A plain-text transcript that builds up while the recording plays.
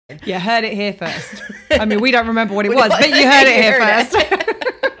You heard it here first. I mean, we don't remember what it was, but you heard it here first.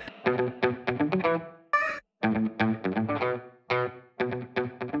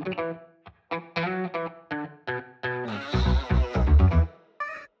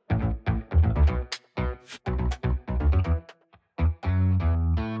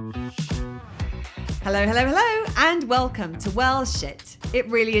 Hello, hello, hello, and welcome to Well Shit. It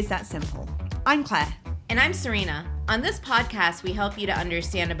really is that simple. I'm Claire. And I'm Serena. On this podcast, we help you to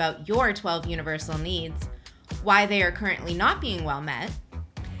understand about your 12 universal needs, why they are currently not being well met,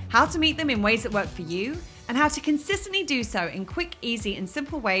 how to meet them in ways that work for you, and how to consistently do so in quick, easy, and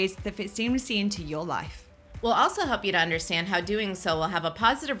simple ways that fit seamlessly into your life. We'll also help you to understand how doing so will have a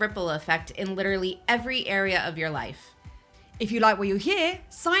positive ripple effect in literally every area of your life. If you like what you hear,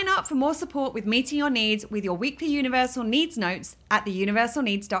 sign up for more support with meeting your needs with your weekly Universal Needs notes at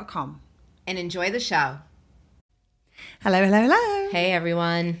theuniversalneeds.com. And enjoy the show. Hello, hello, hello. Hey,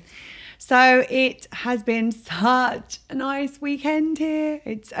 everyone. So it has been such a nice weekend here.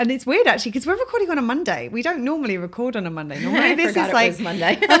 It's weird actually because we're recording on a Monday. We don't normally record on a Monday. Normally this is like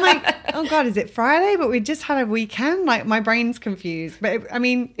Monday. I'm like, oh God, is it Friday? But we just had a weekend. Like my brain's confused. But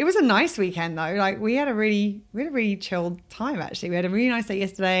it was a nice weekend though. Like we had a really chilled time actually. We had a really nice day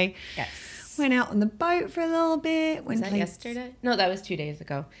yesterday. Yes. Went out on the boat for a little bit. Was that yesterday? No, that was 2 days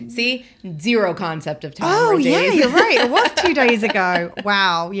ago. See? Zero concept of time. Oh, yeah, you're right. It was 2 days ago.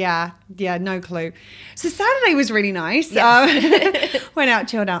 Wow. Yeah, no clue. So Saturday was really nice. Yes. Went out,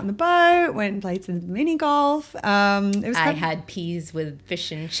 chilled out on the boat, went and played some mini golf. I had peas with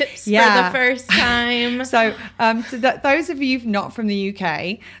fish and chips for the first time. So those of you not from the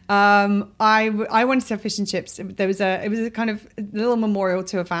UK, I wanted to have fish and chips. It was a kind of a little memorial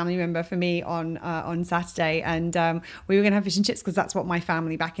to a family member for me on Saturday, and we were going to have fish and chips because that's what my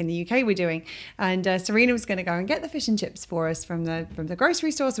family back in the UK were doing. And Serena was going to go and get the fish and chips for us from the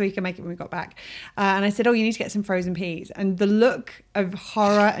grocery store so we can make it when we got back. And I said, oh, you need to get some frozen peas. And the look of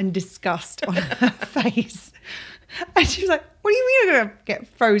horror and disgust on her face. And she was like, what do you mean you're going to get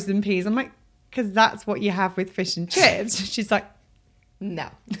frozen peas? I'm like, because that's what you have with fish and chips. She's like, no.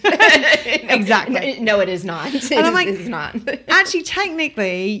 Exactly. No, it is not. It is not. Actually,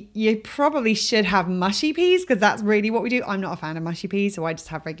 technically, you probably should have mushy peas because that's really what we do. I'm not a fan of mushy peas, so I just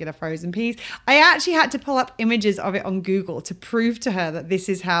have regular frozen peas. I actually had to pull up images of it on Google to prove to her that this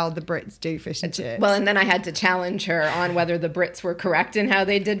is how the Brits do fish and chips. Well, and then I had to challenge her on whether the Brits were correct in how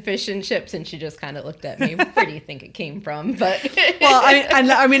they did fish and chips, and she just kind of looked at me. Where do you think it came from? But well,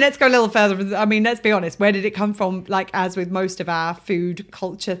 I mean, let's go a little further. I mean, let's be honest. Where did it come from? Like, as with most of our food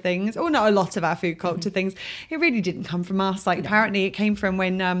culture things, or not a lot of our food culture things, it really didn't come from us. Like, apparently it came from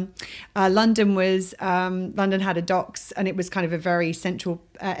when London had a docks, and it was kind of a very central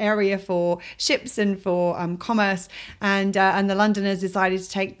area for ships and for commerce, and the Londoners decided to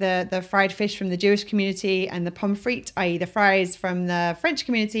take the fried fish from the Jewish community and the pommes frites, i.e. the fries, from the French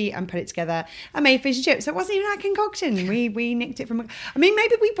community, and put it together and made fish and chips. So it wasn't even a concoction. We nicked it from. I mean,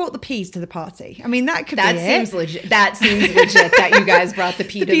 maybe we brought the peas to the party. I mean, that seems legit. That seems legit that you guys brought the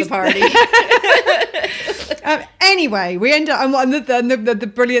pea to the party. Anyway, we ended up, and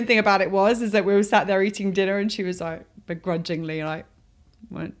the brilliant thing about it is that we were sat there eating dinner, and she was like begrudgingly like,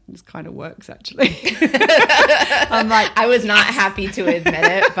 well, this kind of works actually. I'm like, I was not happy to admit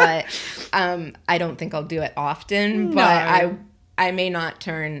it, but I don't think I'll do it often. No. But I may not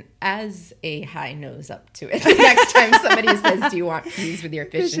turn as a high nose up to it the next time somebody says, do you want peas with your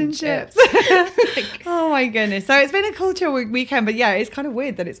fish and chips? Oh my goodness. So it's been a culture weekend, but yeah, it's kind of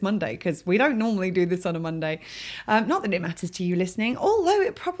weird that it's Monday because we don't normally do this on a Monday. Not that it matters to you listening, although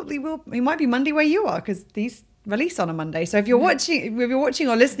it probably will. It might be Monday where you are because these release on a Monday. So if you're watching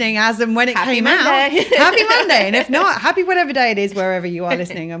or listening as and when it came out, happy Monday. And if not, happy whatever day it is, wherever you are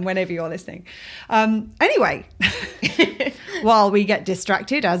listening and whenever you're listening. Anyway, while we get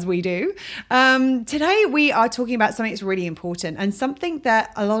distracted as we do, today we are talking about something that's really important and something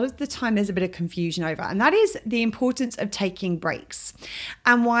that a lot of the time there's a bit of confusion over. And that is the importance of taking breaks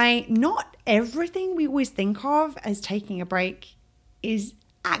and why not everything we always think of as taking a break is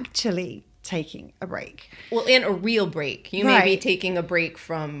actually taking a break. Well, and a real break. You may be taking a break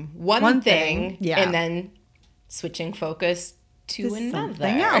from one thing and then switching focus to another.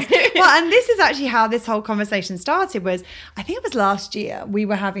 Something else. Well, and this is actually how this whole conversation started was, I think it was last year, we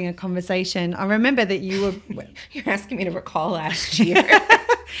were having a conversation. I remember that you were... You're asking me to recall last year.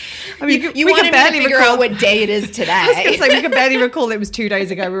 I mean, you we wanted could me to barely figure recall out what day it is today. I was going to say, we could barely recall it was 2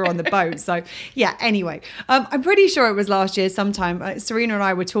 days ago we were on the boat. So, yeah, anyway. I'm pretty sure it was last year sometime. Serena and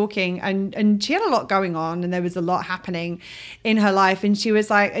I were talking, and she had a lot going on, and there was a lot happening in her life. And she was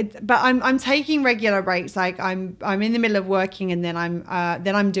like, but I'm taking regular breaks. Like, I'm in the middle of working, and then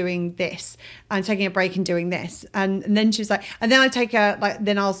I'm doing this. I'm taking a break and doing this. And then she was like, and then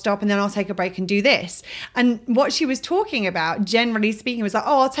then I'll stop, and then I'll take a break and do this. And what she was talking about, generally speaking, was like,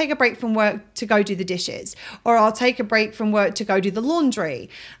 oh, I'll take a break from work to go do the dishes, or I'll take a break from work to go do the laundry.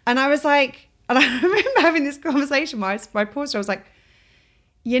 And I was like, and I remember having this conversation where I paused, I was like,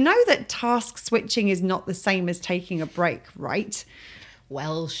 you know that task switching is not the same as taking a break, right?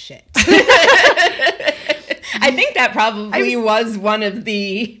 Well, shit. I think that probably was one of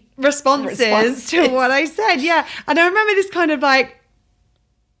the responses to what I said. Yeah. And I remember this kind of like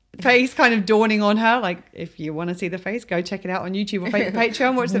face kind of dawning on her. Like, if you want to see the face, go check it out on YouTube or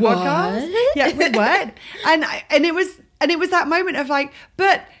Patreon, watch the podcast. Yeah. Wait, what? And it was that moment of like,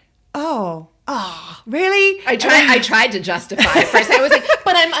 but, oh, really? I tried to justify it first. I was like,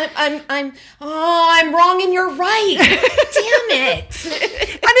 but I'm wrong and you're right. Damn it.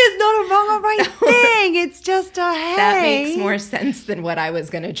 And it's not a wrong or right thing. It's just a hey. That makes more sense than what I was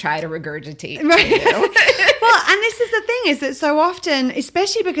going to try to regurgitate. Right. To you. Well, and this is the thing, is that so often,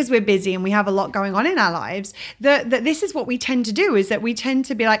 especially because we're busy and we have a lot going on in our lives, that this is what we tend to do, is that we tend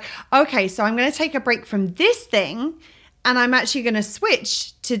to be like, okay, so I'm going to take a break from this thing, and I'm actually going to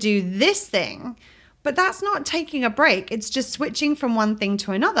switch to do this thing. But that's not taking a break. It's just switching from one thing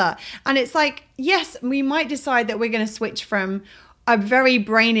to another. And it's like, yes, we might decide that we're going to switch from a very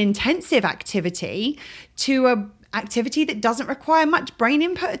brain intensive activity to a activity that doesn't require much brain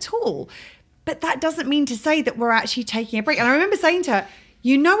input at all. But that doesn't mean to say that we're actually taking a break. And I remember saying to her,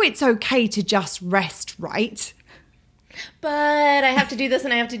 you know, it's okay to just rest, right? But I have to do this,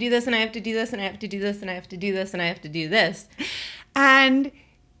 and I have to do this, and I have to do this, and I have to do this, and I have to do this, and I have to do this. And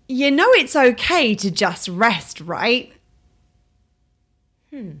you know it's okay to just rest, right?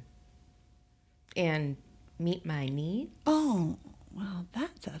 And meet my needs? Oh, well,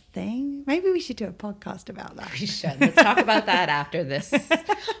 that's a thing. Maybe we should do a podcast about that. We should. Let's talk about that after this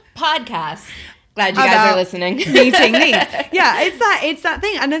podcast. Glad you guys are listening. Meeting needs. Yeah, it's that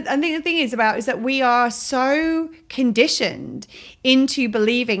thing. And I think the thing is that we are so conditioned into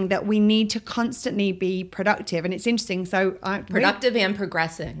believing that we need to constantly be productive. And it's interesting. So productive and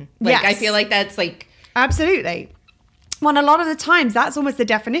progressing. Like, yes. I feel like that's like, absolutely. Well, a lot of the times that's almost the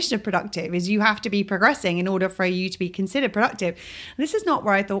definition of productive, is you have to be progressing in order for you to be considered productive. And this is not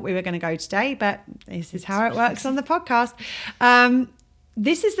where I thought we were going to go today, but this is how it works on the podcast.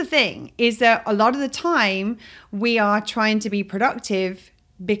 This is the thing, is that a lot of the time we are trying to be productive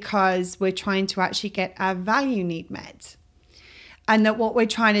because we're trying to actually get our value need met. And that what we're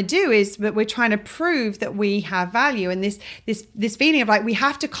trying to do is that we're trying to prove that we have value. And this feeling of like, we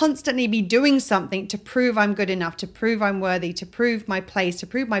have to constantly be doing something to prove I'm good enough, to prove I'm worthy, to prove my place, to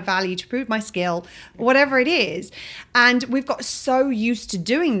prove my value, to prove my skill, whatever it is. And we've got so used to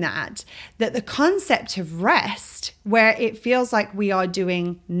doing that the concept of rest, where it feels like we are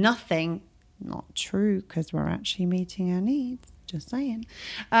doing nothing, not true, because we're actually meeting our needs. Just saying.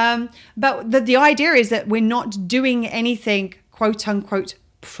 But the idea is that we're not doing anything quote unquote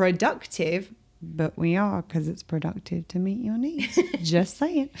productive, but we are, because it's productive to meet your needs. Just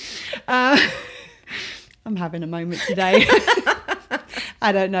saying. I'm having a moment today.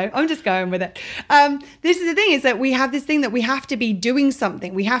 I don't know. I'm just going with it. This is the thing, is that we have this thing that we have to be doing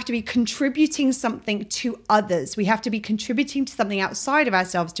something. We have to be contributing something to others. We have to be contributing to something outside of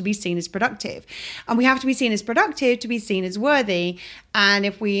ourselves to be seen as productive. And we have to be seen as productive to be seen as worthy. And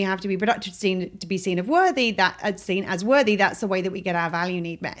if we have to be productive to be seen as worthy, that's the way that we get our value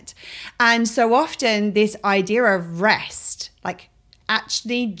need met. And so often this idea of rest, like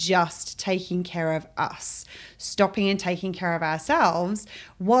actually just taking care of us, stopping and taking care of ourselves,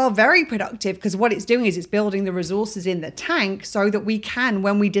 while very productive, because what it's doing is it's building the resources in the tank so that we can,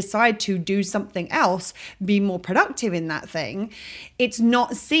 when we decide to do something else, be more productive in that thing. It's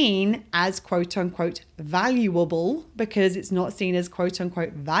not seen as quote unquote valuable, because it's not seen as quote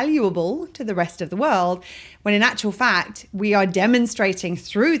unquote valuable to the rest of the world, when in actual fact, we are demonstrating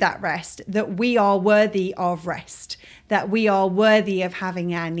through that rest that we are worthy of rest, that we are worthy of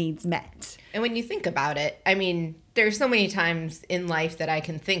having our needs met. And when you think about it, I mean, there's so many times in life that I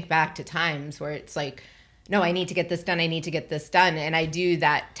can think back to times where it's like, no, I need to get this done. I need to get this done. And I do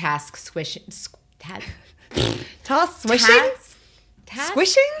that task swishing. Task swishing? Task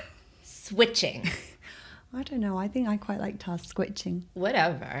squishing? Switching. I don't know. I think I quite like task switching.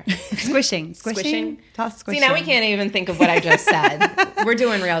 Whatever. Squishing. Task squishing. See, now we can't even think of what I just said. We're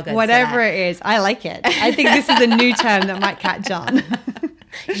doing real good. Whatever it is. I like it. I think this is a new term that might catch on.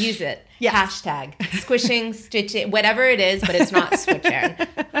 Use it. Yes. Hashtag squishing, stitching, whatever it is, but it's not switching.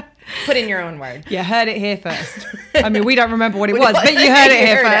 Put in your own word. You heard it here first. I mean, we don't remember what it was, but you heard it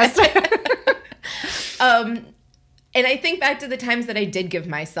here first. And I think back to the times that I did give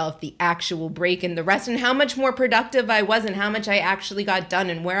myself the actual break and the rest, and how much more productive I was and how much I actually got done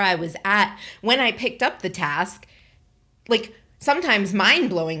and where I was at when I picked up the task. Like, sometimes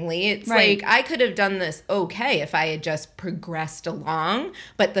mind-blowingly, it's Right. like I could have done this okay if I had just progressed along.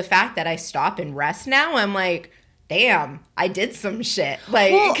 But the fact that I stop and rest now, I'm like, damn, I did some shit.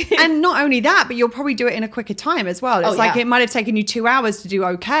 Like, Well, and not only that, but you'll probably do it in a quicker time as well. It's like yeah. it might have taken you 2 hours to do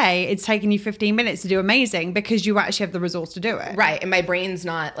okay. It's taken you 15 minutes to do amazing because you actually have the resource to do it. right. And my brain's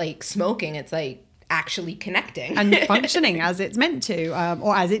not like smoking. It's like actually connecting. And functioning as it's meant to,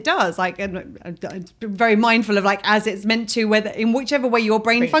 or as it does. Like, very mindful of like as it's meant to, whether in whichever way your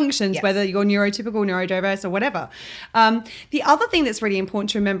brain functions, yes. whether you're neurotypical, neurodiverse, or whatever. The other thing that's really important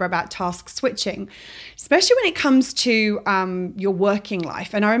to remember about task switching, especially when it comes to your working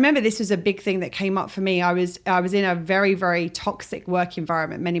life, and I remember this was a big thing that came up for me. I was in a very, very toxic work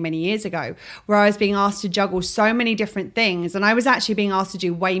environment many years ago, where I was being asked to juggle so many different things, and I was actually being asked to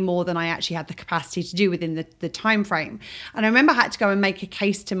do way more than I actually had the capacity to do within the time frame. And I remember I had to go and make a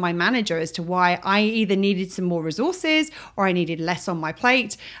case to my manager as to why I either needed some more resources or I needed less on my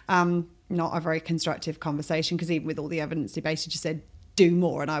plate. Not a very constructive conversation, because even with all the evidence, he basically just said, do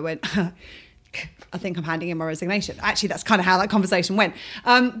more. And I went, I think I'm handing in my resignation. Actually, that's kind of how that conversation went.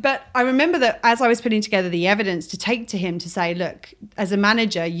 But I remember that as I was putting together the evidence to take to him to say, look, as a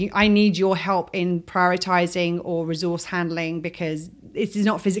manager, I need your help in prioritizing or resource handling because it is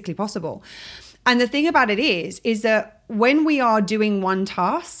not physically possible. And the thing about it is that when we are doing one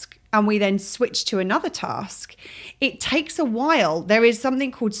task and we then switch to another task, it takes a while. There is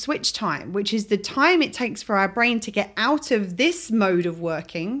something called switch time, which is the time it takes for our brain to get out of this mode of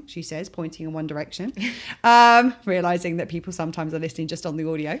working, she says, pointing in one direction, realizing that people sometimes are listening just on the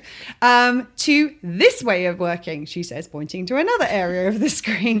audio, to this way of working, she says, pointing to another area of the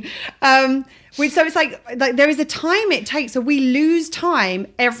screen. So it's like there is a time it takes. So we lose time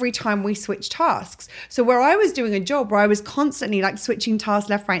every time we switch tasks. So where I was doing a job where I was constantly like switching tasks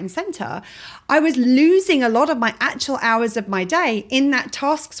left, right, and center, I was losing a lot of my actual hours of my day in that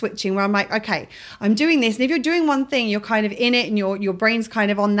task switching where I'm like, okay, I'm doing this. And if you're doing one thing, you're kind of in it and your brain's kind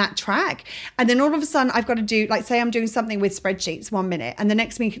of on that track. And then all of a sudden I've got to do, like, say I'm doing something with spreadsheets 1 minute. And the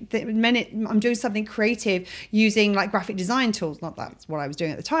next minute I'm doing something creative using like graphic design tools. Not that's what I was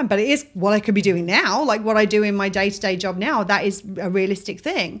doing at the time, but it is what I could be doing now. Like what I do in my day-to-day job now, that is a realistic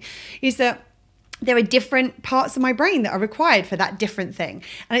thing, is that there are different parts of my brain that are required for that different thing.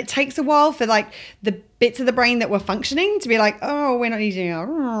 And it takes a while for like the bits of the brain that were functioning to be like, oh, we're not needing it.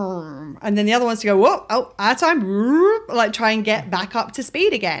 And then the other ones to go, whoa, oh, our time, like try and get back up to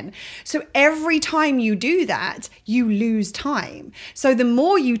speed again. So every time you do that, you lose time. So the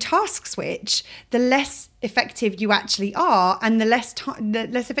more you task switch, the less effective you actually are, and the less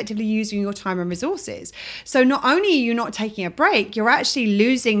effectively using your time and resources. So not only are you not taking a break, you're actually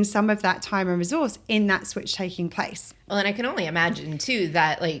losing some of that time and resource in that switch taking place. Well, and I can only imagine too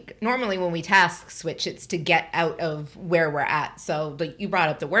that like normally when we task switch, it's to get out of where we're at. So like you brought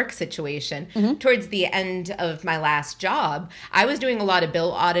up the work situation. Mm-hmm. Towards the end of my last job, I was doing a lot of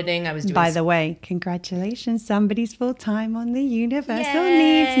bill auditing. I was doing. By the way, congratulations! Somebody's full time on the universal Yay!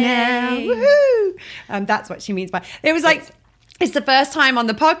 needs now. Woohoo! That's what she means by it. Was like. It's the first time on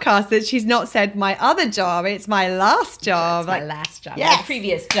the podcast that she's not said my other job. It's my last job. That's my last job. Yes. My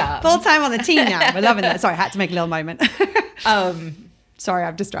previous job. Full time on the team now. We're loving that. Sorry, I had to make a little moment. Sorry,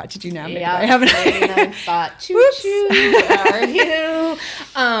 I've distracted you now. Yeah, haven't I? I thought, choo-choo, where are you?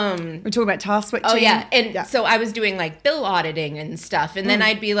 We're talking about task switching. Oh, yeah. And so I was doing like bill auditing and stuff. And then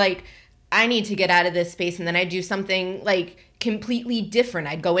I'd be like, I need to get out of this space. And then I'd do something like completely different.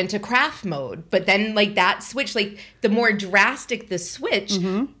 I'd go into craft mode. But then like that switch, like the more drastic the switch,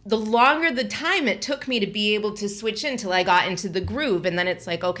 the longer the time it took me to be able to switch until I got into the groove. And then it's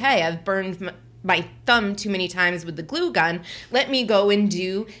like, okay, I've burned my thumb too many times with the glue gun. Let me go and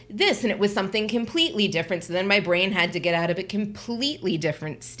do this. And it was something completely different. So then my brain had to get out of a completely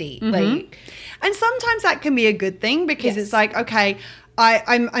different state. Like, and sometimes that can be a good thing because it's like, okay,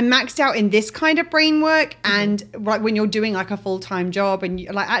 I'm maxed out in this kind of brain work, and like when you're doing like a full-time job and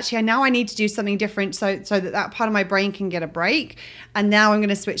you're like, actually now I need to do something different so that part of my brain can get a break, and now I'm going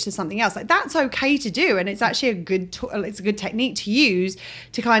to switch to something else. Like that's okay to do, and it's actually it's a good technique to use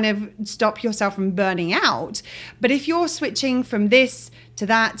to kind of stop yourself from burning out. But if you're switching from this to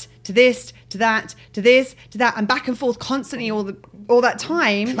that to this to that to this to that and back and forth constantly all that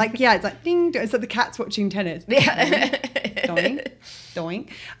time, like it's like ding, it's like the cat's watching tennis. Doing.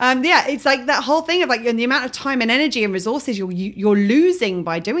 It's like that whole thing of like the amount of time and energy and resources you're losing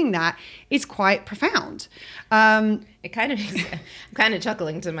by doing that is quite profound. It kind of I'm kind of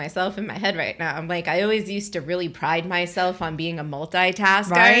chuckling to myself in my head right now. I'm like, I always used to really pride myself on being a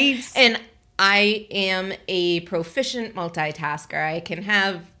multitasker, right? And I am a proficient multitasker. I can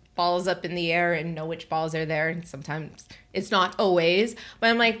have balls up in the air and know which balls are there, and sometimes it's not always, but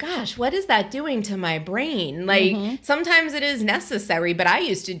I'm like, gosh, what is that doing to my brain? Like sometimes it is necessary, but I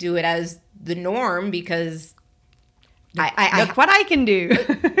used to do it as the norm because look what I can do.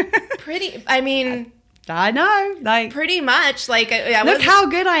 I know, like pretty much like look how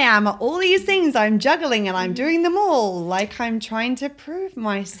good I am at all these things I'm juggling, and I'm doing them all like I'm trying to prove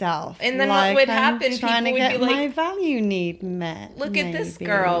myself. And then like what would happen? Trying people to would get be like, my value need met. Look at this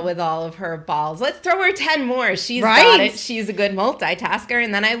girl with all of her balls. Let's throw her 10 more. She's right? Got it. She's a good multitasker.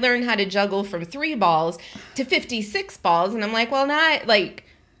 And then I learned how to juggle from 3 balls to 56 balls, and I'm like, well, not like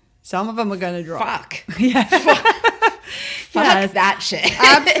some of them are going to drop. Fuck. Yeah. Fuck that shit.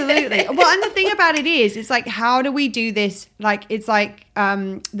 Absolutely. Well, and the thing about it is, it's like, how do we do this? Like, it's like,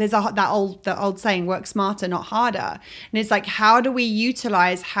 there's that old saying, work smarter, not harder. And it's like, how do we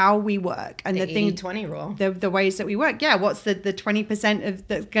utilize how we work? And the 80-20 rule. The ways that we work. Yeah. What's the 20% of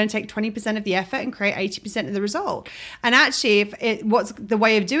that's going to take 20% of the effort and create 80% of the result? And actually, what's the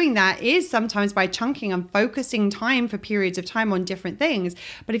way of doing that is sometimes by chunking and focusing time for periods of time on different things.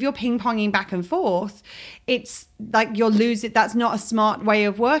 But if you're ping-ponging back and forth, it's like you'll lose it. That's not a smart way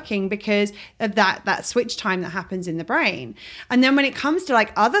of working because of that switch time that happens in the brain. And then when it comes to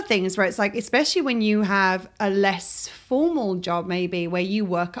like other things where it's like, especially when you have a less formal job, maybe where you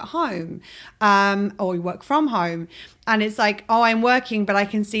work at home or you work from home, and it's like, oh, I'm working, but I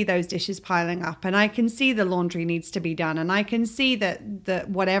can see those dishes piling up, and I can see the laundry needs to be done, and I can see that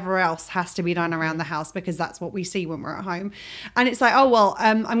whatever else has to be done around the house, because that's what we see when we're at home. And it's like, oh, well,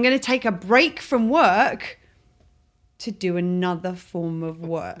 I'm going to take a break from work to do another form of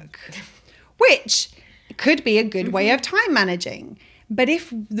work, which could be a good way of time managing. But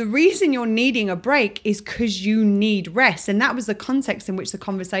if the reason you're needing a break is because you need rest, and that was the context in which the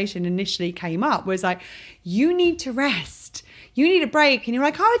conversation initially came up, was like, you need to rest. You need a break. And you're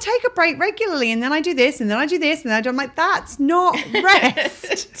like, oh, I take a break regularly, and then I do this, and then I do this, and then I'm like, that's not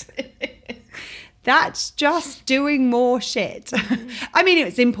rest. That's just doing more shit. I mean,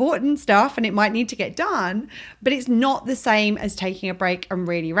 it's important stuff and it might need to get done, but it's not the same as taking a break and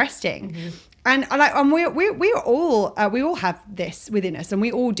really resting. And we all have this within us, and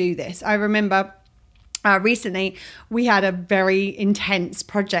we all do this. I remember recently we had a very intense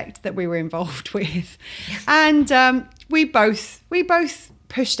project that we were involved with, and we both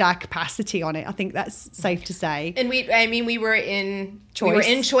pushed our capacity on it. I think that's safe to say. And we were in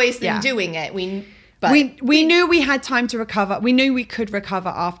choice in doing it. We knew we had time to recover. We knew we could recover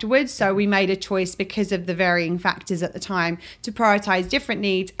afterwards. So we made a choice because of the varying factors at the time to prioritize different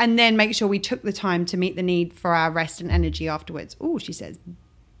needs and then make sure we took the time to meet the need for our rest and energy afterwards. Oh, she says,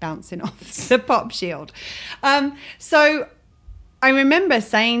 bouncing off the pop shield. So I remember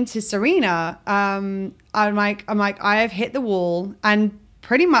saying to Serena, I'm like, I have hit the wall. And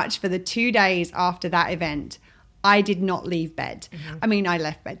pretty much for the 2 days after that event, I did not leave bed. I mean, I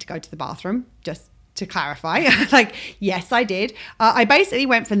left bed to go to the bathroom, just to clarify. Like, yes, I did. I basically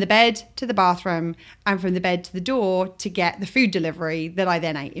went from the bed to the bathroom and from the bed to the door to get the food delivery that I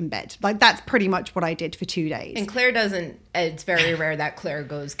then ate in bed. Like, that's pretty much what I did for 2 days. And Claire doesn't, it's very rare that Claire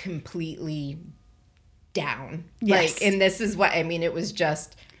goes completely down. Yes. Like, and this is what, I mean, it was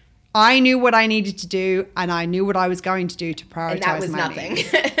just... I knew what I needed to do, and I knew what I was going to do to prioritize. And that was my nothing.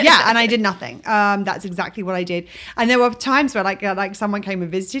 needs. Yeah, and I did nothing. That's exactly what I did. And there were times where like someone came and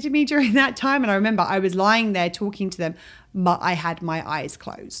visited me during that time, and I remember I was lying there talking to them, but I had my eyes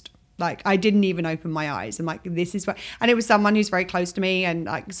closed. Like, I didn't even open my eyes. I'm like, this is what, and it was someone who's very close to me, and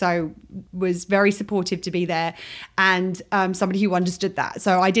like, so was very supportive to be there, and somebody who understood that.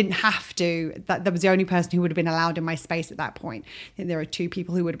 So I didn't have to, that was the only person who would have been allowed in my space at that point. I think there are 2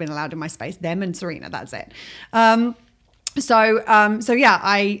 people who would have been allowed in my space, them and Serena, that's it. So yeah,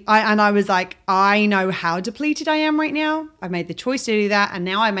 I was like, I know how depleted I am right now. I've made the choice to do that, and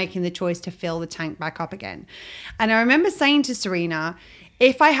now I'm making the choice to fill the tank back up again. And I remember saying to Serena,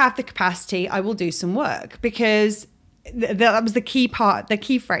 if I have the capacity, I will do some work, because that was the key part, the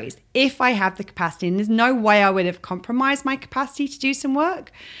key phrase. If I have the capacity, and there's no way I would have compromised my capacity to do some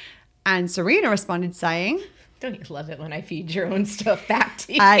work. And Serena responded saying, don't you love it when I feed your own stuff back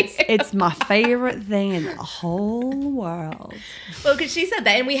to you? It's my favorite thing in the whole world. Well, because she said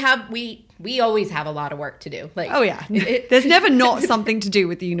that, and we always have a lot of work to do. Like, oh yeah, there's never not something to do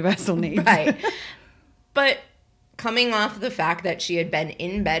with the universal needs, right? But coming off the fact that she had been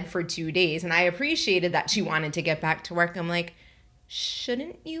in bed for 2 days, and I appreciated that she wanted to get back to work. I'm like,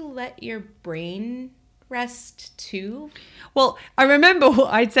 shouldn't you let your brain rest too? Well, I remember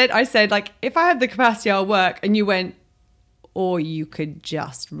what I said, like, if I have the capacity, I'll work. And you went, or you could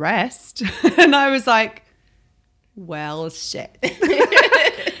just rest. And I was like, well, shit.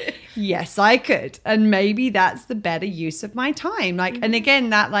 Yes, I could. And maybe that's the better use of my time. Like, and again,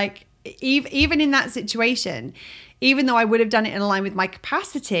 that like, even in that situation, even though I would have done it in line with my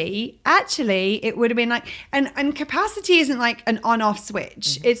capacity, actually it would have been like, and capacity isn't like an on-off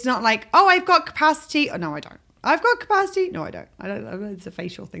switch. It's not like, oh, I've got capacity. Oh, no, I don't. I've got capacity. No, I don't. It's a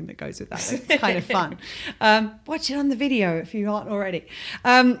facial thing that goes with that. It's kind of fun. Watch it on the video if you aren't already.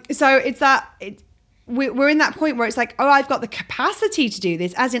 So it's that we're in that point where it's like, oh, I've got the capacity to do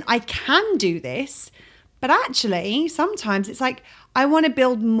this, as in I can do this. But actually, sometimes it's like, I want to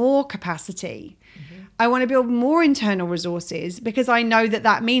build more capacity. I want to build more internal resources, because I know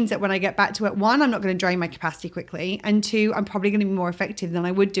that means that when I get back to it, one, I'm not going to drain my capacity quickly. And two, I'm probably going to be more effective than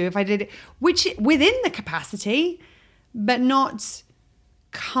I would do if I did it, which within the capacity, but not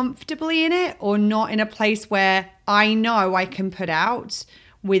comfortably in it, or not in a place where I know I can put out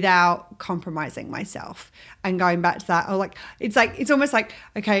without compromising myself. And going back to that, it's almost like,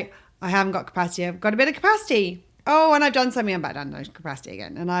 okay, I haven't got capacity. I've got a bit of capacity. Oh, and I've done something, I'm back down to capacity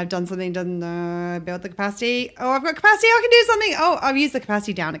again. And I've done something, build the capacity. Oh, I've got capacity, I can do something. Oh, I've used the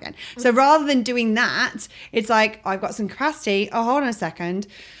capacity down again. So rather than doing that, it's like, I've got some capacity. Oh, hold on a second.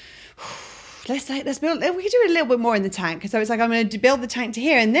 Let's build, we can do a little bit more in the tank. So it's like, I'm going to build the tank to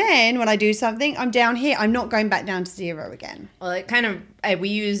here. And then when I do something, I'm down here. I'm not going back down to zero again. Well, it kind of, we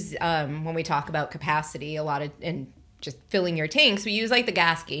use, when we talk about capacity, a lot of, and just filling your tanks, we use like the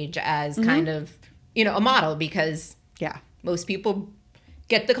gas gauge as kind of, a model, because most people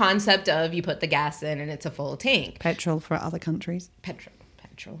get the concept of you put the gas in and it's a full tank. Petrol for other countries. Petrol.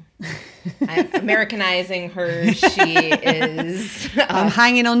 I'm Americanizing her. She is. I'm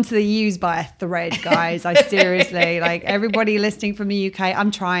hanging on to the U's by a thread, guys. I seriously, like, everybody listening from the UK,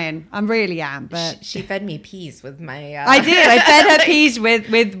 I'm trying. I really am. But she fed me peas with my. I did. I fed her peas with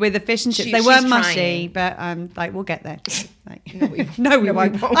the fish and chips. They weren't mushy, but like, we'll get there. Like, no, we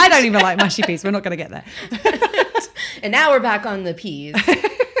won't. I don't even like mushy peas. We're not going to get there. And now we're back on the peas.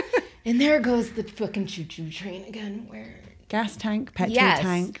 And there goes the fucking choo-choo train again. Where. Gas tank, petrol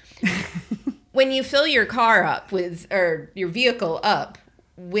tank. When you fill your car up or your vehicle up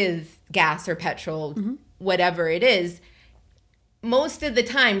with gas or petrol, whatever it is, most of the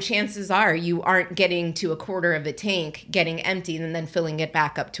time, chances are you aren't getting to a quarter of the tank, getting empty, and then filling it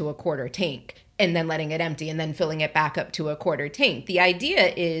back up to a quarter tank, and then letting it empty, and then filling it back up to a quarter tank. The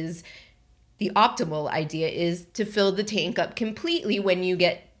optimal idea is to fill the tank up completely when you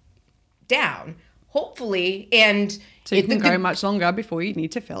get down, hopefully, and so you can go much longer before you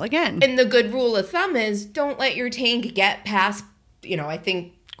need to fill again. And the good rule of thumb is don't let your tank get past, I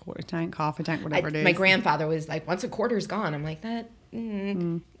think quarter tank, half a tank, whatever it is. My grandfather was like, once a quarter's gone, I'm like, that.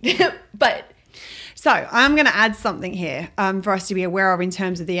 But so I'm going to add something here for us to be aware of in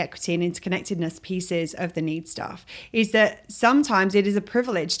terms of the equity and interconnectedness pieces of the need stuff, is that sometimes it is a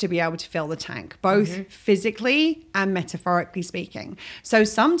privilege to be able to fill the tank, both physically and metaphorically speaking. So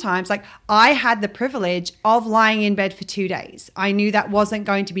sometimes, like, I had the privilege of lying in bed for 2 days. I knew that wasn't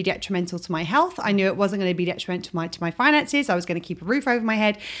going to be detrimental to my health. I knew it wasn't going to be detrimental to my finances. I was going to keep a roof over my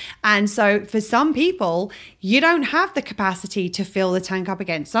head. And so for some people, you don't have the capacity to fill the tank up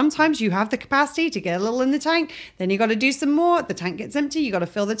again. Sometimes you have the capacity to get a little in the tank, then you got to do some more, the tank gets empty, you got to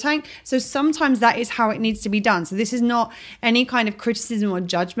fill the tank. So sometimes that is how it needs to be done. So this is not any kind of criticism or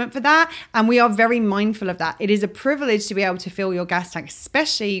judgment for that, and we are very mindful of that. It is a privilege to be able to fill your gas tank,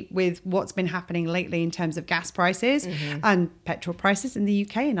 especially with what's been happening lately in terms of gas prices and petrol prices in the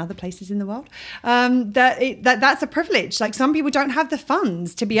UK and other places in the world. That's a privilege. Like, some people don't have the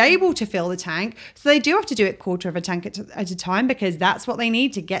funds to be able to fill the tank, so they do have to do it quarter of a tank at a time, because that's what they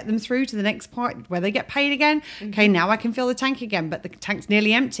need to get them through to the next part, where they get paid again. Okay, now I can fill the tank again, but the tank's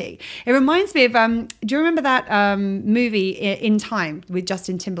nearly empty. It reminds me of, do you remember that movie In Time with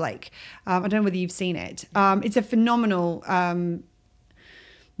Justin Timberlake? I don't know whether you've seen it. It's a phenomenal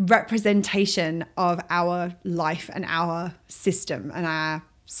representation of our life and our system and our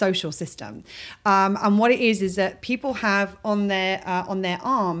social system. And what it is that people have on their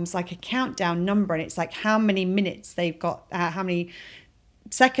arms like a countdown number, and it's like how many minutes they've got, how many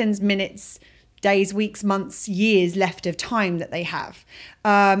seconds, minutes, days, weeks, months, years left of time that they have.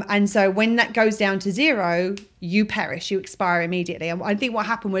 And so when that goes down to zero, you perish, you expire immediately. And I think what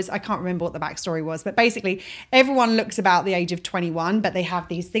happened was, I can't remember what the backstory was, but basically everyone looks about the age of 21, but they have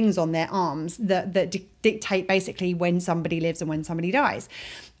these things on their arms that dictate basically when somebody lives and when somebody dies.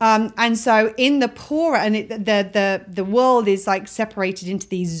 And so in the poorer, and the world is like separated into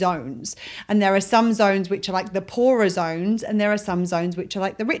these zones. And there are some zones which are like the poorer zones, and there are some zones which are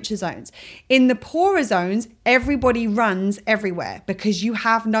like the richer zones. In the poorer zones, everybody runs everywhere because you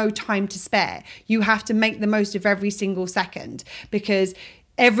have no time to spare. You have to make the most of every single second because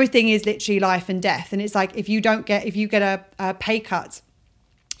everything is literally life and death. And it's like, if you get a pay cut,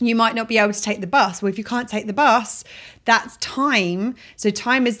 you might not be able to take the bus. Well, if you can't take the bus, that's time. So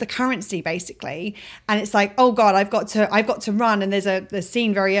time is the currency basically. And it's like, oh God, I've got to run. And there's a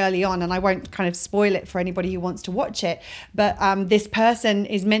scene very early on, and I won't kind of spoil it for anybody who wants to watch it. But this person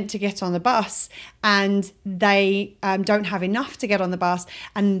is meant to get on the bus, and they don't have enough to get on the bus.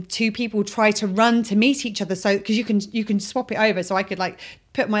 And two people try to run to meet each other. So, because you can swap it over. So I could like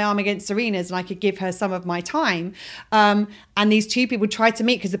put my arm against Serena's and I could give her some of my time. And these two people try to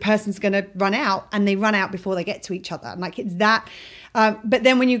meet because the person's going to run out, and they run out before they get to each other. And like, it's that. But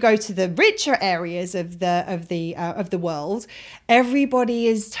then when you go to the richer areas of the world, everybody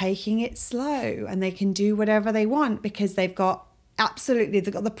is taking it slow, and they can do whatever they want because they've got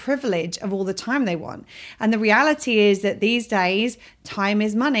the privilege of all the time they want. And the reality is that these days, time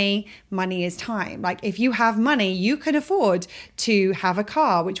is money, money is time. Like if you have money, you can afford to have a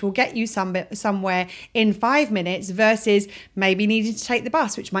car, which will get you somewhere in 5 minutes versus maybe needing to take the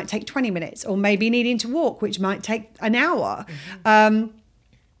bus, which might take 20 minutes, or maybe needing to walk, which might take an hour.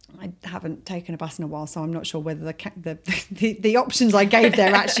 I haven't taken a bus in a while, so I'm not sure whether the options I gave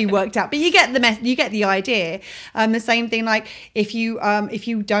there actually worked out. But you get the idea. The same thing, like if you have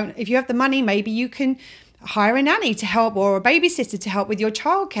the money, maybe you can hire a nanny to help, or a babysitter to help with your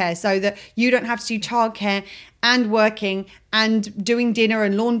childcare, so that you don't have to do childcare and working and doing dinner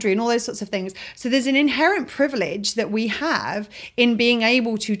and laundry and all those sorts of things. So there's an inherent privilege that we have in being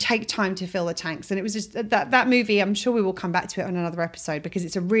able to take time to fill the tanks. And it was just that movie, I'm sure we will come back to it on another episode, because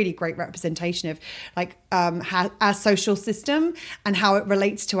it's a really great representation of like how our social system and how it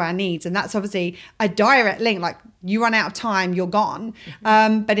relates to our needs. And that's obviously a direct link. Like you run out of time, you're gone.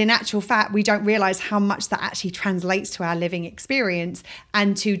 But in actual fact, we don't realize how much that actually translates to our living experience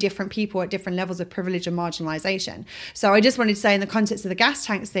and to different people at different levels of privilege and marginalization. So I just wanted to say, in the context of the gas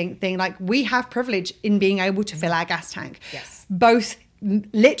tanks thing, like we have privilege in being able to fill our gas tank. Yes. Both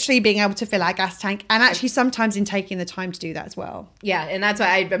literally being able to fill our gas tank, and actually sometimes in taking the time to do that as well. Yeah, and that's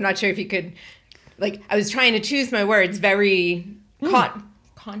why I'm not sure if you could, like, I was trying to choose my words very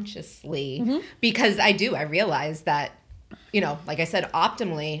consciously, because I realize that, you know, like I said,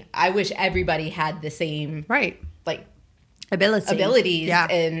 optimally, I wish everybody had the same like abilities,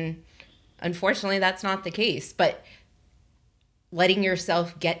 and unfortunately, that's not the case. But letting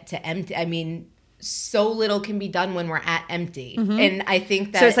yourself get to empty, I mean, so little can be done when we're at empty. And I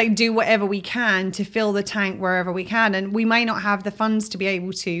think that... So it's like do whatever we can to fill the tank wherever we can. And we may not have the funds to be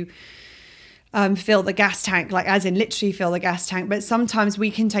able to fill the gas tank, like as in literally fill the gas tank, but sometimes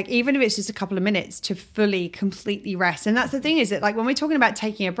we can take, even if it's just a couple of minutes, to fully, completely rest. And that's the thing, is that like when we're talking about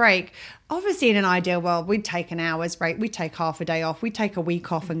taking a break, obviously in an ideal world, we'd take an hour's break, we'd take half a day off, we'd take a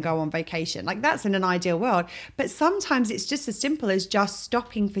week off and go on vacation. Like that's in an ideal world. But sometimes it's just as simple as just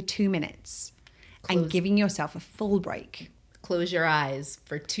stopping for 2 minutes and giving yourself a full break. Close your eyes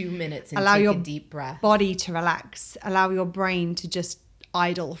for 2 minutes and take a deep breath. Body to relax. Allow your brain to just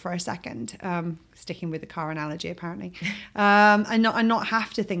idle for a second, sticking with the car analogy apparently, and not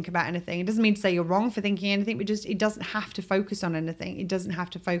have to think about anything. It doesn't mean to say you're wrong for thinking anything, but just it doesn't have to focus on anything. It doesn't have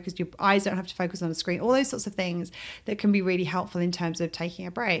to focus, your eyes don't have to focus on the screen, all those sorts of things that can be really helpful in terms of taking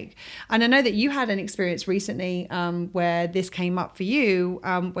a break. And I know that you had an experience recently where this came up for you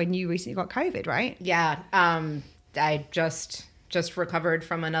when you recently got COVID, right? Yeah, I just recovered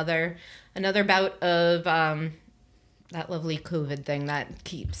from another bout of that lovely COVID thing that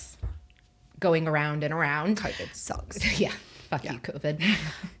keeps going around and around. COVID sucks. Yeah. Fuck you,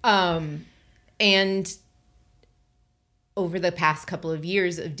 COVID. And over the past couple of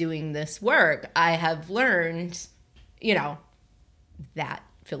years of doing this work, I have learned, that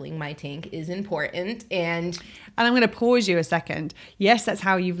filling my tank is important. And I'm going to pause you a second. Yes, that's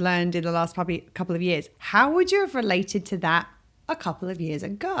how you've learned in the last probably couple of years. How would you have related to that a couple of years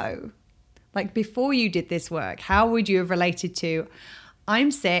ago? Like before you did this work, how would you have related to,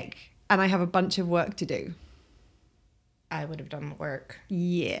 I'm sick and I have a bunch of work to do? I would have done the work.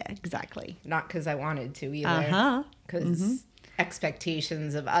 Yeah, exactly. Not because I wanted to either. Because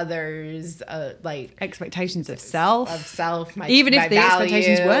expectations of others, expectations of self. Even if the value.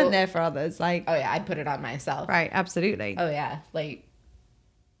 expectations weren't there for others. Like, oh yeah, I'd put it on myself. Right, absolutely. Oh yeah, like,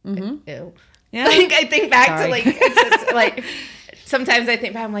 ew. Yeah. Like I think back to like, it's just, like, sometimes I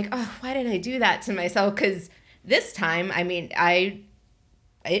think back, I'm like, oh, why did I do that to myself? Because this time, I mean,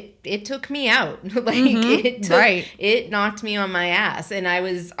 it took me out. Like it knocked me on my ass. And I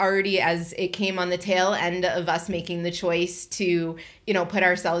was already, as it came on the tail end of us making the choice to, put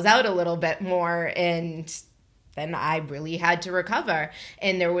ourselves out a little bit more. And then I really had to recover.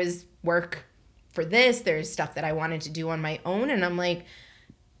 And there was work for this. There's stuff that I wanted to do on my own. And I'm like,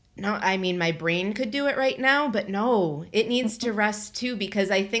 no, I mean, my brain could do it right now, but no, it needs to rest too, because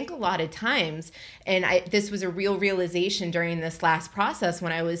I think a lot of times, and this was a real realization during this last process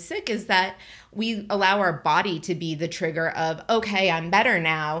when I was sick, is that we allow our body to be the trigger of, okay, I'm better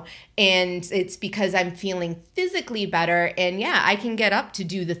now, and it's because I'm feeling physically better, and yeah, I can get up to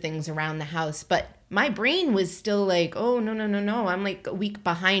do the things around the house, but my brain was still like, oh, no, I'm like a week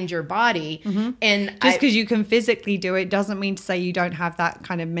behind your body. And just because you can physically do it doesn't mean to say you don't have that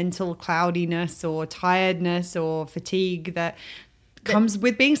kind of mental cloudiness or tiredness or fatigue that comes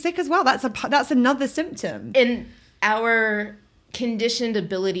with being sick as well. That's another symptom. And our conditioned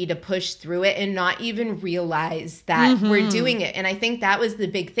ability to push through it and not even realize that we're doing it. And I think that was the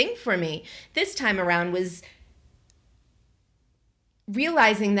big thing for me this time around, was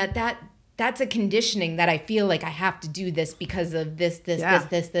realizing that's a conditioning, that I feel like I have to do this because of this,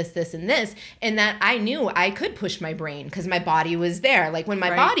 and this. And that I knew I could push my brain because my body was there. Like when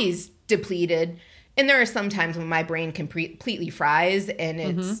my body's depleted, and there are some times when my brain completely fries and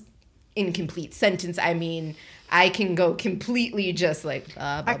it's incomplete sentence. I mean, I can go completely just like,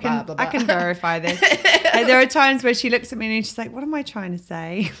 blah, blah, blah, blah, blah. I can verify this. There are times where she looks at me and she's like, what am I trying to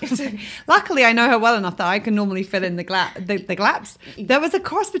say? Luckily, I know her well enough that I can normally fill in the gaps. There was a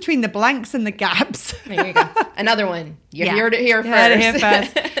cross between the blanks and the gaps. There you go. Another one. You're here to hear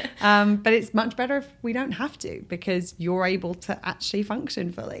first. But it's much better if we don't have to, because you're able to actually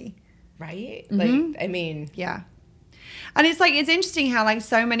function fully. Right? Like, I mean. Yeah. And it's like, it's interesting how like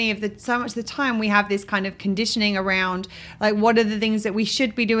so much of the time we have this kind of conditioning around like, what are the things that we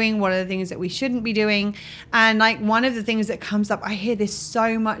should be doing? What are the things that we shouldn't be doing? And like one of the things that comes up, I hear this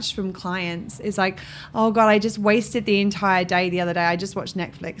so much from clients, is like, oh God, I just wasted the entire day the other day. I just watched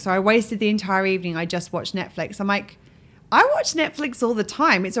Netflix. Or I wasted the entire evening. I just watched Netflix. I'm like, I watch Netflix all the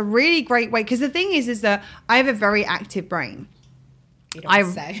time. It's a really great way. Because the thing is that I have a very active brain. You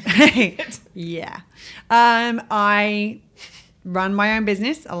don't say. Yeah. I run my own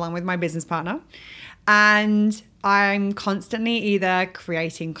business along with my business partner, and I'm constantly either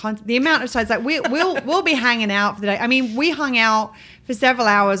creating content. The amount of times like we'll be hanging out for the day. I mean, we hung out for several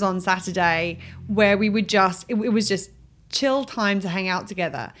hours on Saturday where we would it was just chill time to hang out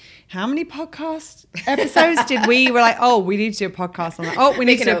together. How many podcast episodes did we were like, oh, we need to do a podcast on that. Oh, we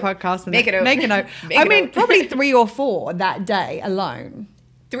need to do a podcast on that. Make a note. I mean, probably 3 or 4 that day alone.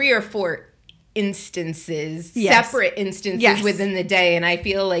 3 or 4 instances, separate instances within the day. And I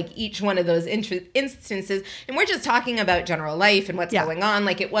feel like each one of those instances, and we're just talking about general life and what's going on.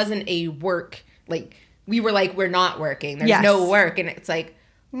 Like it wasn't a work, like we were like, we're not working. There's no work. And it's like,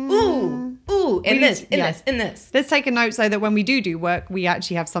 ooh, and this. Let's take a note so that when we do work, we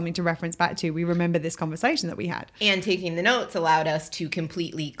actually have something to reference back to. We remember this conversation that we had. And taking the notes allowed us to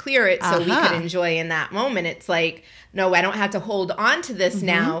completely clear it so we could enjoy in that moment. It's like, no, I don't have to hold on to this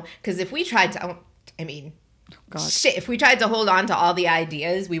now, because if we tried to, if we tried to hold on to all the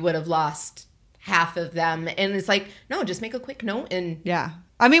ideas, we would have lost half of them. And it's like, no, just make a quick note and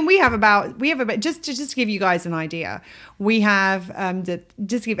I mean, we have about just to give you guys an idea. We have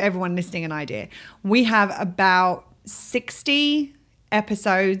just to give everyone listening an idea. We have about 60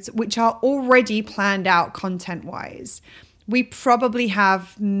 episodes which are already planned out content wise. We probably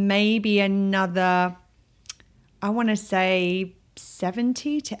have maybe another, I want to say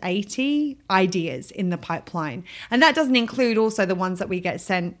 70 to 80 ideas in the pipeline, and that doesn't include also the ones that we get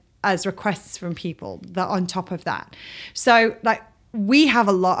sent as requests from people that on top of that. So like, we have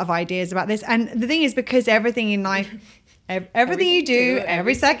a lot of ideas about this. And the thing is, because everything in life Everything you do,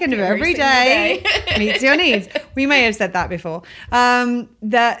 every second of every day meets your needs. We may have said that before.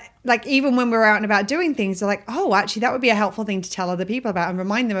 That like even when we're out and about doing things, they're like, oh, actually, that would be a helpful thing to tell other people about and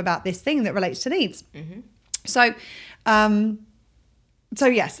remind them about this thing that relates to needs. Mm-hmm. So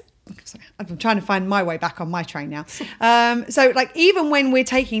yes. Sorry, I'm trying to find my way back on my train now. So like even when we're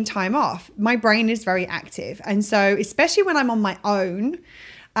taking time off, my brain is very active. And so especially when I'm on my own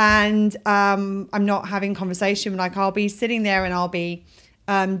and I'm not having conversation, like I'll be sitting there and I'll be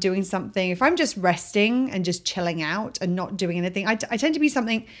doing something. If I'm just resting and just chilling out and not doing anything, I tend to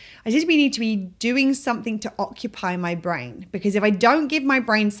need to be doing something to occupy my brain, because if I don't give my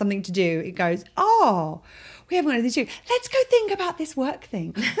brain something to do, it goes, oh, we haven't got anything to do. Let's go think about this work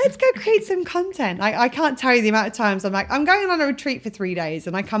thing. Let's go create some content. I can't tell you the amount of times I'm like, I'm going on a retreat for 3 days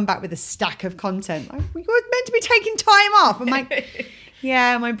and I come back with a stack of content. You're meant to be taking time off. I'm like,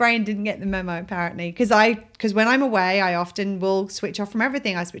 yeah, my brain didn't get the memo apparently. Because when I'm away, I often will switch off from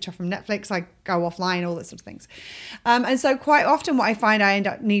everything. I switch off from Netflix. I go offline, all that sort of things. And so quite often what I find I end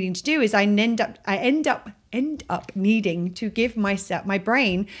up needing to do is I end up needing to give my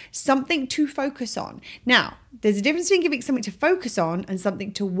brain something to focus on. Now, there's a difference between giving something to focus on and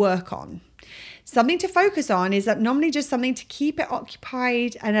something to work on. Something to focus on is normally just something to keep it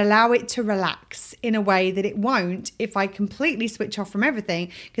occupied and allow it to relax in a way that it won't if I completely switch off from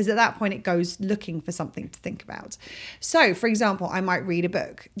everything, because at that point it goes looking for something to think about. So, for example, I might read a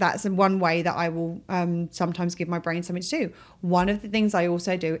book. That's one way that I will sometimes give my brain something to do. One of the things I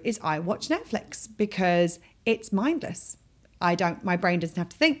also do is I watch Netflix because it's mindless. My brain doesn't have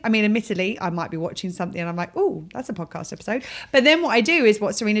to think. I mean, admittedly, I might be watching something and I'm like, oh, that's a podcast episode. But then what I do is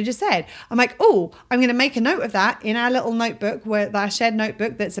what Serena just said. I'm like, oh, I'm going to make a note of that in our little notebook, our shared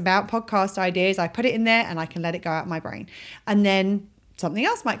notebook that's about podcast ideas. I put it in there and I can let it go out of my brain. And then something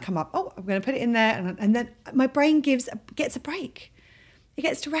else might come up. Oh, I'm going to put it in there. And then my brain gets a break. It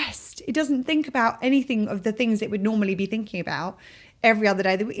gets to rest. It doesn't think about anything of the things it would normally be thinking about every other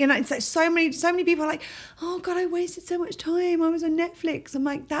day. It's like so many people are like, oh God, I wasted so much time. I was on Netflix. I'm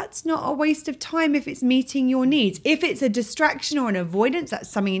like, that's not a waste of time if it's meeting your needs. If it's a distraction or an avoidance, that's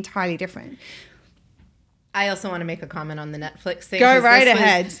something entirely different. I also want to make a comment on the Netflix thing. Go right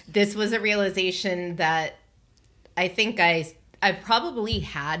ahead. This was a realization that I think I've probably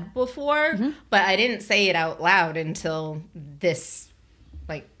had before, mm-hmm. but I didn't say it out loud until this,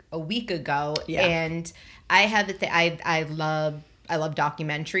 like a week ago. Yeah. And I had I love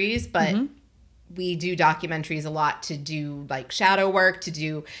documentaries, but mm-hmm. we do documentaries a lot to do like shadow work,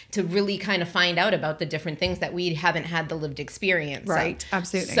 to really kind of find out about the different things that we haven't had the lived experience. Right,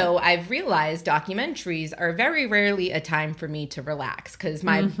 absolutely. So I've realized documentaries are very rarely a time for me to relax because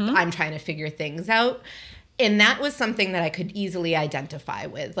mm-hmm. I'm trying to figure things out. And that was something that I could easily identify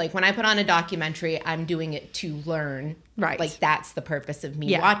with. Like when I put on a documentary, I'm doing it to learn. Right. Like that's the purpose of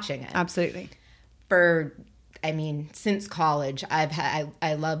me watching it. Absolutely. Since college,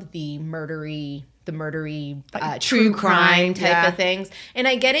 I love the murdery, like true crime type of things. And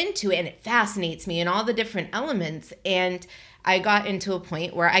I get into it and it fascinates me and all the different elements. And I got into a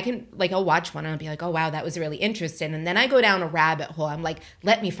point where I'll watch one and I'll be like, oh wow, that was really interesting. And then I go down a rabbit hole. I'm like,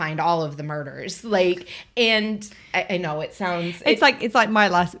 let me find all of the murders. And I know it sounds... It's like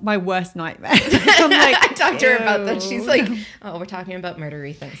my worst nightmare. I'm like, I talked to her about that. She's like, oh, we're talking about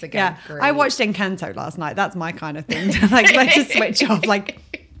murdery things again. Yeah, great. I watched Encanto last night. That's my kind of thing. Like to switch off. Like,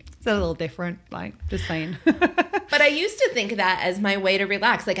 it's a little different. Like, just saying. But I used to think of that as my way to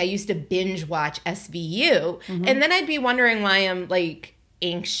relax. Like I used to binge watch SVU. Mm-hmm. And then I'd be wondering why I'm like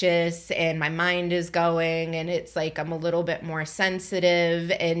anxious and my mind is going and it's like I'm a little bit more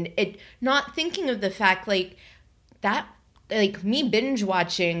sensitive and it not thinking of the fact like that, like me binge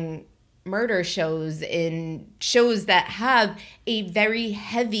watching murder shows in shows that have a very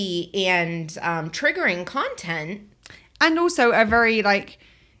heavy and triggering content. And also a very like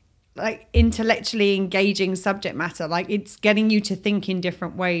intellectually engaging subject matter. Like it's getting you to think in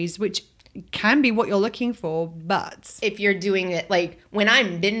different ways, which can be what you're looking for. But if you're doing it like when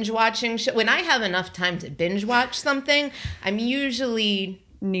I'm binge watching, when I have enough time to binge watch something, I'm usually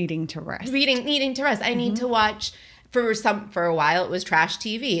needing to rest. Needing to rest. I need to watch. For a while, it was trash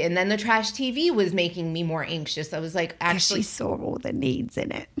TV, and then the trash TV was making me more anxious. I was like, actually, she saw all the needs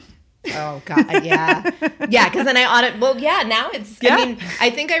in it. Oh God, yeah, yeah. Because then now it's. Yeah. I mean,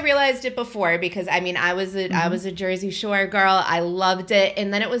 I think I realized it before because I was a Jersey Shore girl. I loved it,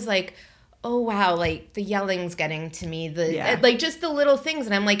 and then it was like, oh wow, like the yelling's getting to me. Like just the little things,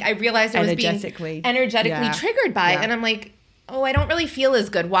 and I'm like, I realized I was being energetically triggered by it, and I'm like, oh, I don't really feel as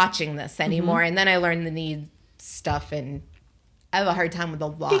good watching this anymore. Mm-hmm. And then I learned the need stuff, and I have a hard time with a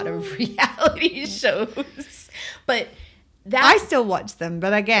lot of reality shows, but. I still watch them,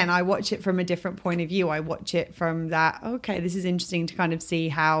 but again, I watch it from a different point of view. I watch it from that, okay, this is interesting to kind of see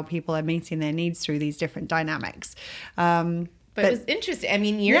how people are meeting their needs through these different dynamics. But it was interesting. I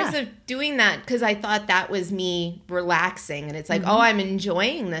mean, years of doing that, because I thought that was me relaxing. And it's like, oh, I'm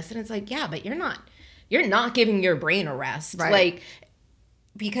enjoying this. And it's like, yeah, but you're not giving your brain a rest. Right. Like,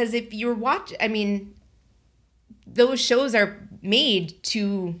 because if you're watching, I mean, those shows are made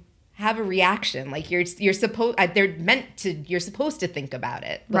to have a reaction. Like you're supposed, they're meant to, you're supposed to think about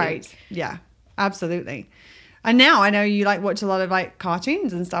it. Like, right. Yeah, absolutely. And now I know you like watch a lot of like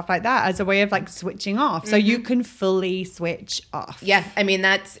cartoons and stuff like that as a way of like switching off. So you can fully switch off. Yeah. I mean,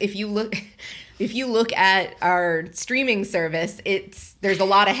 that's, if you look at our streaming service, there's a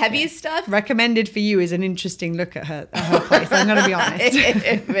lot of heavy stuff. Recommended for you is an interesting look at her place. I'm going to be honest.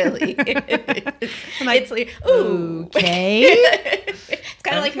 It really is. It's like, ooh. Okay. It's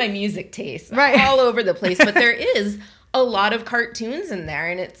kind of like my music taste. Right. All over the place. But there is a lot of cartoons in there.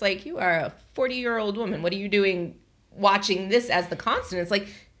 And it's like, you are a 40-year-old woman. What are you doing watching this as the constant? It's like,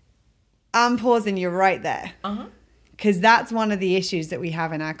 I'm pausing you right there. Because that's one of the issues that we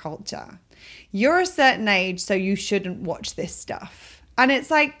have in our culture. You're a certain age, so you shouldn't watch this stuff. And it's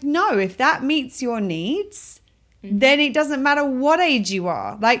like, no, if that meets your needs, then it doesn't matter what age you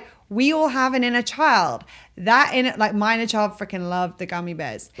are. Like, we all have an inner child. Like my inner child freaking loved the gummy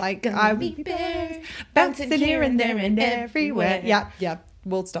bears. Like, gummy bears bouncing here and there and everywhere. Yeah.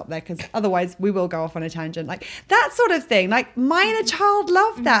 We'll stop there because otherwise we will go off on a tangent. Like that sort of thing. Like my inner child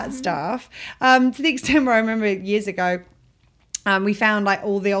loved that stuff. To the extent where I remember years ago, we found like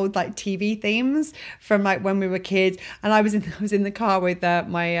all the old like TV themes from like when we were kids, and I was in the car with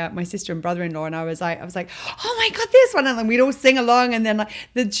my sister and brother-in-law, and I was like, oh my god, this one, and then we'd all sing along, and then like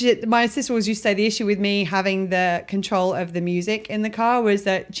my sister was used to say the issue with me having the control of the music in the car was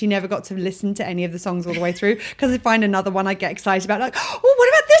that she never got to listen to any of the songs all the way through, because I'd find another one I'd get excited about, like, oh, what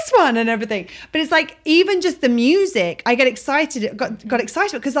about this one and everything. But it's like even just the music, I got excited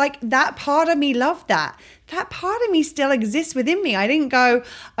because like that part of me loved that. That part of me still exists within me. I didn't go,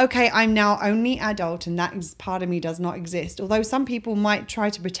 okay, I'm now only adult and that part of me does not exist. Although some people might try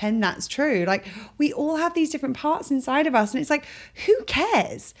to pretend that's true. Like we all have these different parts inside of us. And it's like, who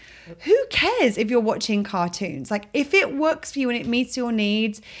cares? Who cares if you're watching cartoons? Like if it works for you and it meets your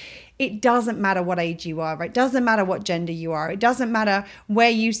needs, it doesn't matter what age you are. It doesn't matter what gender you are. It doesn't matter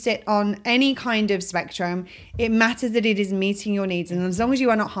where you sit on any kind of spectrum. It matters that it is meeting your needs. And as long as you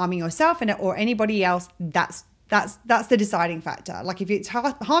are not harming yourself or anybody else, that's the deciding factor. Like if it's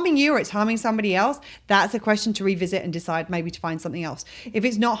harming you or it's harming somebody else, that's a question to revisit and decide maybe to find something else. If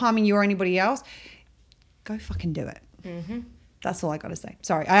it's not harming you or anybody else, go fucking do it. Mm-hmm. That's all I got to say.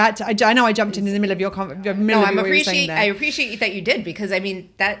 Sorry, I know I jumped in the middle of your I appreciate that you did, because I mean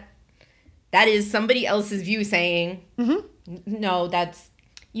that is somebody else's view saying, no,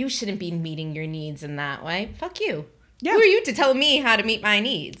 you shouldn't be meeting your needs in that way. Fuck you. Yeah. Who are you to tell me how to meet my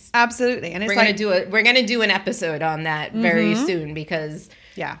needs? Absolutely. And it's we're gonna do an episode on that very soon, because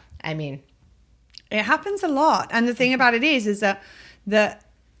I mean, it happens a lot. And the thing about it is that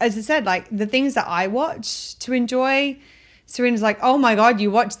as I said, like the things that I watch to enjoy, Serena's like, oh my God,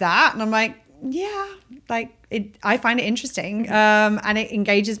 you watch that? And I'm like, yeah, like I find it interesting, and it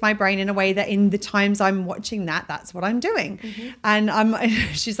engages my brain in a way that in the times I'm watching that's what I'm doing. And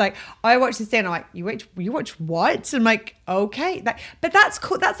she's like, oh, I watch this thing. And I'm like, you watch what? And I'm like, okay, but that's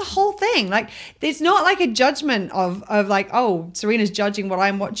cool. That's the whole thing. Like, it's not like a judgment of like, oh, Serena's judging what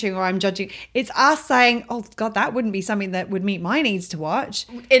I'm watching or I'm judging. It's us saying, oh God, that wouldn't be something that would meet my needs to watch.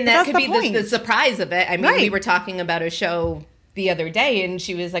 And that could be the surprise of it. I mean, we were talking about a show the other day, and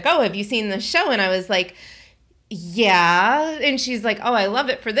she was like, oh, have you seen this show? And I was like, yeah. And she's like, oh, I love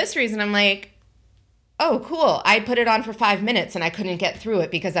it for this reason. I'm like, oh, cool. I put it on for 5 minutes and I couldn't get through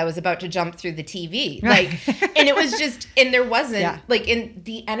it because I was about to jump through the TV. Like, and it was just, and there wasn't like in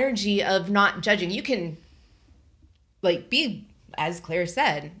the energy of not judging. You can like be, as Claire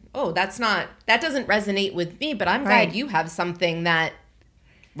said, oh, that doesn't resonate with me, but I'm glad you have something that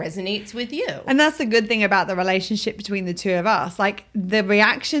resonates with you. And that's the good thing about the relationship between the two of us. Like the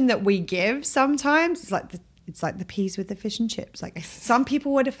reaction that we give sometimes is like it's like the peas with the fish and chips. Like some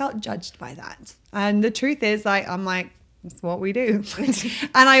people would have felt judged by that. And the truth is, like, I'm like, it's what we do.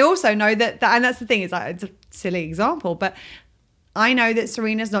 And I also know that, and that's the thing, is like, it's a silly example, but I know that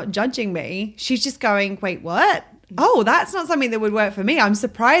Serena's not judging me. She's just going, wait, what? Oh, that's not something that would work for me. I'm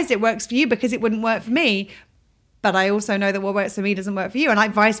surprised it works for you because it wouldn't work for me. But I also know that what works for me doesn't work for you, and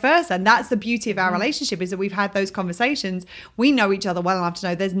like vice versa. And that's the beauty of our relationship, is that we've had those conversations. We know each other well enough to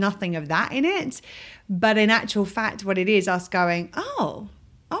know there's nothing of that in it. But in actual fact, what it is, us going, oh,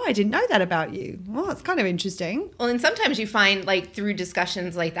 I I didn't know that about you. Well, that's kind of interesting. Well, and sometimes you find, like, through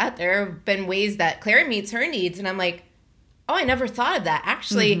discussions like that, there have been ways that Claire meets her needs, and I'm like, oh, I never thought of that.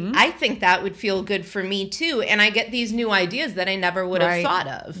 Actually, I think that would feel good for me too. And I get these new ideas that I never would have thought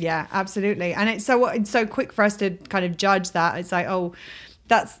of. Yeah, absolutely. And it's so quick for us to kind of judge that. It's like, oh,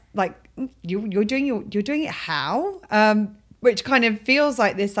 that's like you're doing it how? Which kind of feels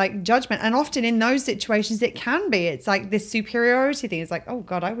like this like judgment. And often in those situations it can be. It's like this superiority thing. It's like, oh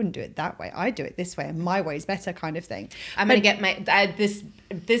God, I wouldn't do it that way. I do it this way and my way is better kind of thing. I'm going to get my,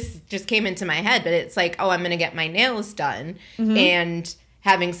 this just came into my head, but it's like, oh, I'm going to get my nails done. And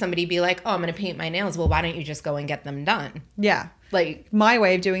having somebody be like, oh, I'm going to paint my nails. Well, why don't you just go and get them done? Yeah. Like, my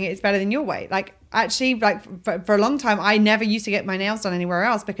way of doing it is better than your way. Like, actually, like for a long time, I never used to get my nails done anywhere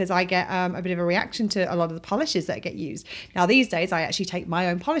else because I get a bit of a reaction to a lot of the polishes that get used. Now, these days, I actually take my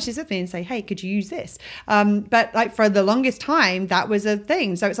own polishes with me and say, hey, could you use this? But like for the longest time, that was a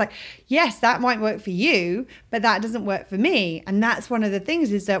thing. So it's like, yes, that might work for you, but that doesn't work for me. And that's one of the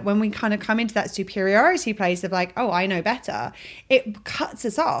things is that when we kind of come into that superiority place of like, oh, I know better, it cuts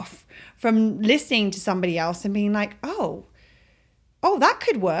us off from listening to somebody else and being like, oh, that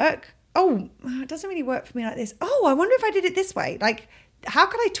could work. Oh, it doesn't really work for me like this. Oh, I wonder if I did it this way. Like, how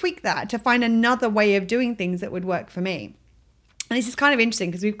could I tweak that to find another way of doing things that would work for me? And this is kind of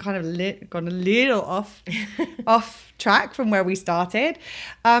interesting because we've kind of gone a little off track from where we started.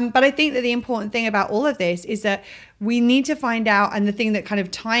 But I think that the important thing about all of this is that we need to find out, and the thing that kind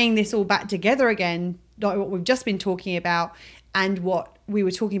of tying this all back together again, like what we've just been talking about and what we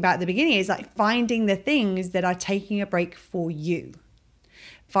were talking about at the beginning, is like finding the things that are taking a break for you.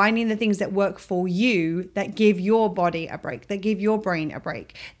 Finding the things that work for you, that give your body a break, that give your brain a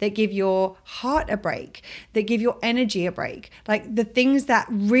break, that give your heart a break, that give your energy a break. Like the things that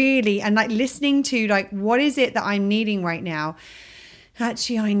really, and like listening to like, what is it that I'm needing right now?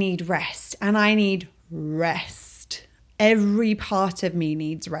 Actually, I need rest, and I need rest. Every part of me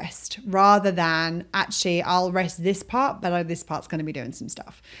needs rest, rather than actually I'll rest this part, but this part's going to be doing some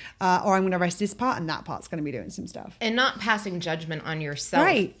stuff. Or I'm going to rest this part and that part's going to be doing some stuff. And not passing judgment on yourself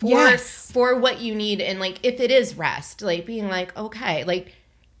right. for what you need. And like, if it is rest, like being like, okay, like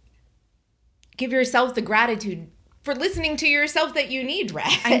give yourself the gratitude for listening to yourself that you need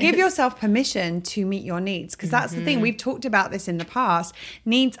rest. And give yourself permission to meet your needs. Because that's the thing. We've talked about this in the past.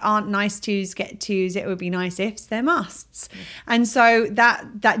 Needs aren't nice tos, get tos. It would be nice ifs. They're musts. And so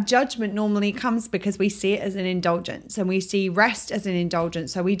that judgment normally comes because we see it as an indulgence. And we see rest as an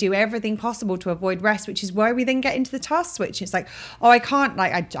indulgence. So we do everything possible to avoid rest, which is why we then get into the task switch. It's like, oh, I can't,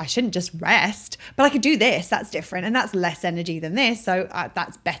 like, I shouldn't just rest. But I could do this. That's different. And that's less energy than this. So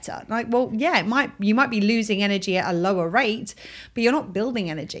that's better. Like, well, yeah, you might be losing energy at a lower rate, but you're not building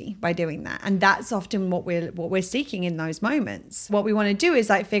energy by doing that. And that's often what we're seeking in those moments. What we want to do is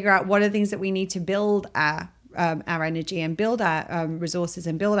like figure out what are the things that we need to build our energy and build our resources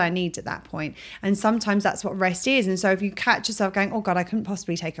and build our needs at that point. And sometimes that's what rest is. And so if you catch yourself going, oh God, I couldn't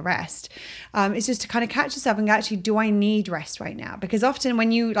possibly take a rest, it's just to kind of catch yourself and go, actually, do I need rest right now? Because often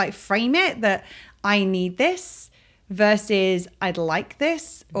when you like frame it that I need this versus I'd like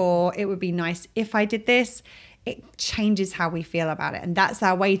this, or it would be nice if I did this, it changes how we feel about it. And that's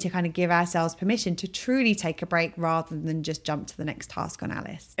our way to kind of give ourselves permission to truly take a break rather than just jump to the next task on our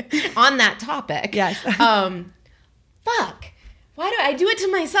list. On that topic. Yes. Fuck. Why do I do it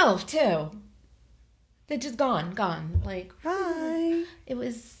to myself too? They're just gone. Like, bye.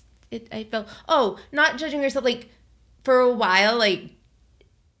 I felt, not judging yourself. Like for a while, like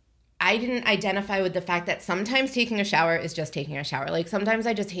I didn't identify with the fact that sometimes taking a shower is just taking a shower. Like sometimes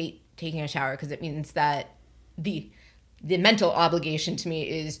I just hate taking a shower because it means that the mental obligation to me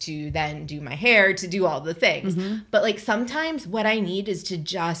is to then do my hair, to do all the things. But like sometimes what I need is to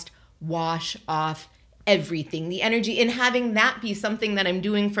just wash off everything, the energy, and having that be something that I'm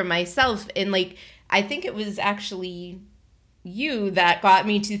doing for myself. And like, I think it was actually you that got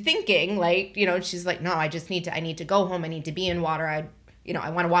me to thinking like, she's like, no, I need to go home. I need to be in water. I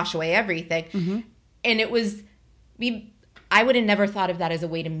want to wash away everything. And it was I would have never thought of that as a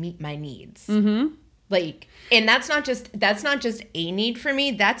way to meet my needs. Like, and that's not just a need for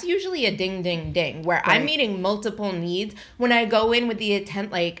me. That's usually a ding, ding, ding, where right. I'm meeting multiple needs when I go in with the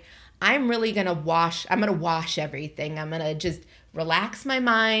intent, like, I'm going to wash everything. I'm going to just relax my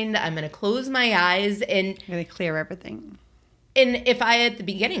mind. I'm going to close my eyes and I'm going to clear everything. And if I, at the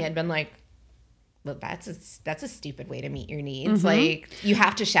beginning, had been like, well, that's a stupid way to meet your needs. Like, you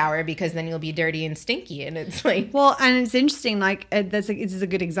have to shower because then you'll be dirty and stinky. And it's like... Well, and it's interesting, like, this is a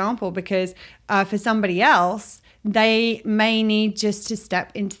good example because for somebody else, they may need just to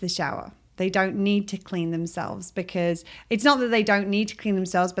step into the shower. They don't need to clean themselves, because it's not that they don't need to clean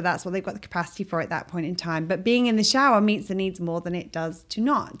themselves, but that's what they've got the capacity for at that point in time. But being in the shower meets the needs more than it does to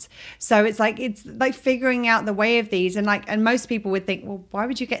not. So it's like figuring out the way of these. And most people would think, well, why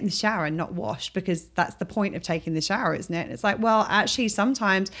would you get in the shower and not wash? Because that's the point of taking the shower, isn't it? And it's like, well, actually,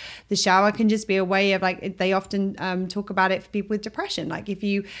 sometimes the shower can just be a way of, like, they often talk about it for people with depression. Like, if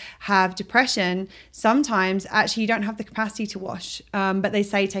you have depression, sometimes actually you don't have the capacity to wash. But they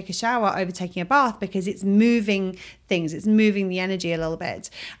say take a shower over taking a bath, because it's moving things, it's moving the energy a little bit.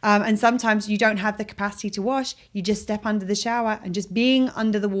 And sometimes you don't have the capacity to wash, you just step under the shower, and just being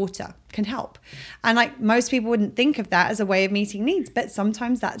under the water can help. And like, most people wouldn't think of that as a way of meeting needs, but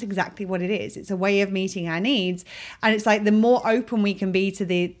sometimes that's exactly what it is. It's a way of meeting our needs. And it's like, the more open we can be to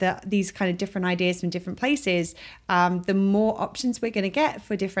these kind of different ideas from different places, the more options we're going to get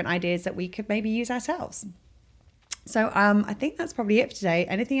for different ideas that we could maybe use ourselves. So I think that's probably it for today.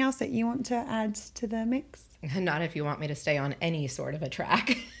 Anything else that you want to add to the mix? Not if you want me to stay on any sort of a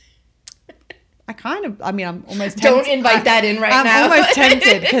track. I'm almost tempted. Don't invite that in now. I'm almost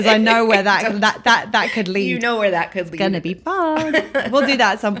tempted, because I know where that could lead. You know where that could lead. It's going to be fun. We'll do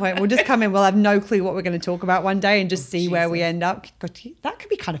that at some point. We'll just come in. We'll have no clue what we're going to talk about one day, and just see where we end up. God, that could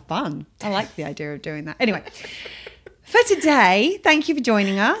be kind of fun. I like the idea of doing that. Anyway, for today, thank you for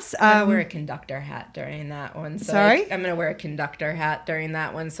joining us. I'm going to wear a conductor hat during that one. Sorry? I'm going to wear a conductor hat during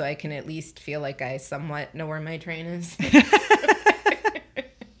that one, so I can at least feel like I somewhat know where my train is.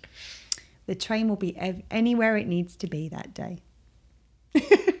 The train will be anywhere it needs to be that day.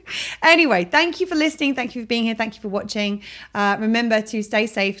 Anyway, thank you for listening. Thank you for being here. Thank you for watching. Remember to stay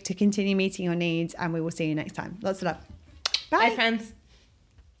safe, to continue meeting your needs, and we will see you next time. Lots of love. Bye. Bye, friends.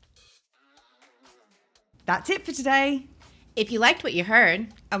 That's it for today. If you liked what you heard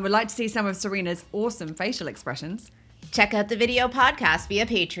and would like to see some of Serena's awesome facial expressions, check out the video podcast via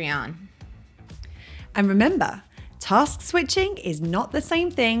Patreon. And remember, task switching is not the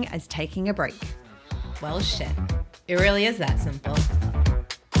same thing as taking a break. Well, shit. It really is that simple.